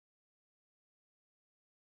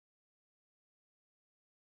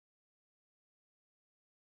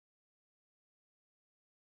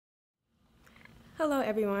Hello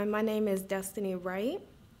everyone, my name is Destiny Wright.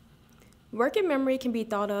 Working memory can be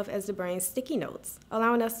thought of as the brain's sticky notes,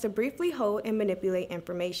 allowing us to briefly hold and manipulate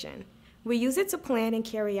information. We use it to plan and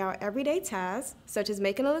carry out everyday tasks, such as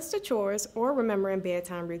making a list of chores or remembering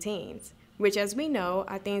bedtime routines, which, as we know,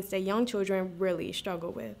 are things that young children really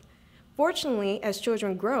struggle with. Fortunately, as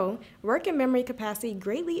children grow, working memory capacity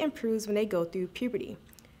greatly improves when they go through puberty.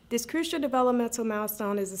 This crucial developmental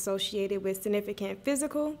milestone is associated with significant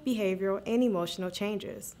physical, behavioral, and emotional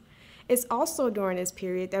changes. It's also during this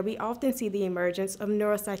period that we often see the emergence of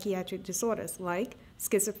neuropsychiatric disorders like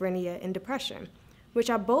schizophrenia and depression, which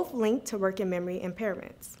are both linked to working memory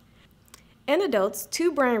impairments. In adults,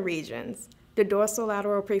 two brain regions, the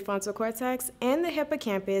dorsolateral prefrontal cortex and the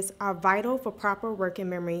hippocampus, are vital for proper working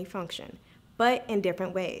memory function, but in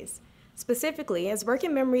different ways. Specifically, as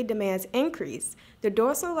working memory demands increase, the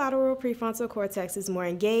dorsolateral prefrontal cortex is more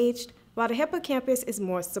engaged, while the hippocampus is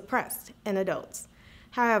more suppressed in adults.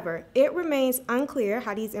 However, it remains unclear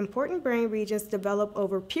how these important brain regions develop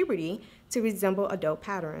over puberty to resemble adult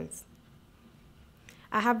patterns.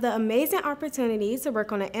 I have the amazing opportunity to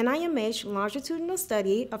work on an NIMH longitudinal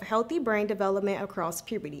study of healthy brain development across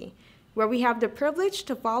puberty, where we have the privilege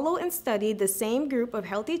to follow and study the same group of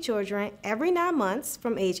healthy children every 9 months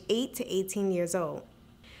from age 8 to 18 years old.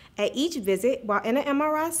 At each visit, while in an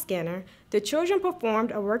MRI scanner, the children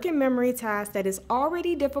performed a working memory task that is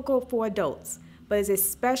already difficult for adults, but is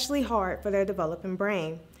especially hard for their developing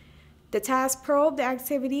brain. The task probed the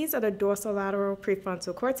activities of the dorsolateral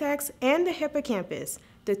prefrontal cortex and the hippocampus,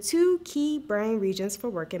 the two key brain regions for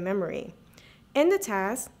working memory. In the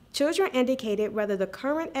task, children indicated whether the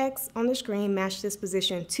current X on the screen matched this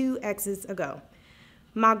position 2 X's ago.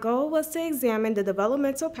 My goal was to examine the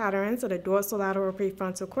developmental patterns of the dorsolateral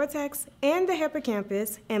prefrontal cortex and the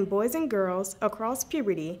hippocampus in boys and girls across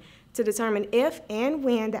puberty to determine if and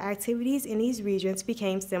when the activities in these regions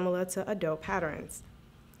became similar to adult patterns.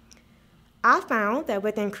 I found that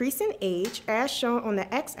with increasing age, as shown on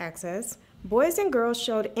the x-axis, boys and girls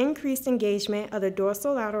showed increased engagement of the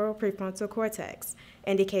dorsolateral prefrontal cortex,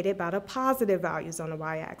 indicated by the positive values on the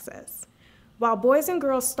y-axis. While boys and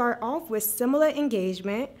girls start off with similar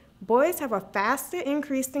engagement, boys have a faster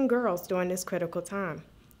increase than girls during this critical time.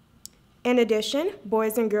 In addition,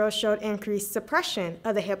 boys and girls showed increased suppression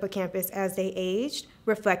of the hippocampus as they aged,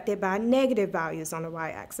 reflected by negative values on the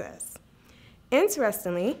y-axis.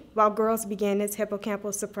 Interestingly, while girls begin this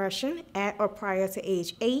hippocampal suppression at or prior to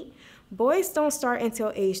age 8, boys don't start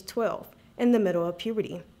until age 12, in the middle of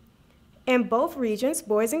puberty. In both regions,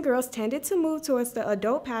 boys and girls tended to move towards the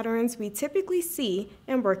adult patterns we typically see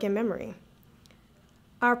in working memory.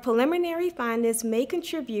 Our preliminary findings may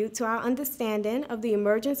contribute to our understanding of the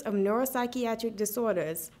emergence of neuropsychiatric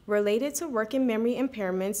disorders related to working memory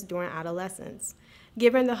impairments during adolescence.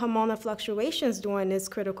 Given the hormonal fluctuations during this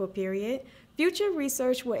critical period, future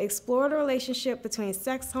research will explore the relationship between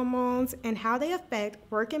sex hormones and how they affect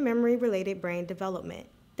working memory-related brain development.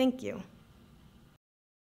 Thank you.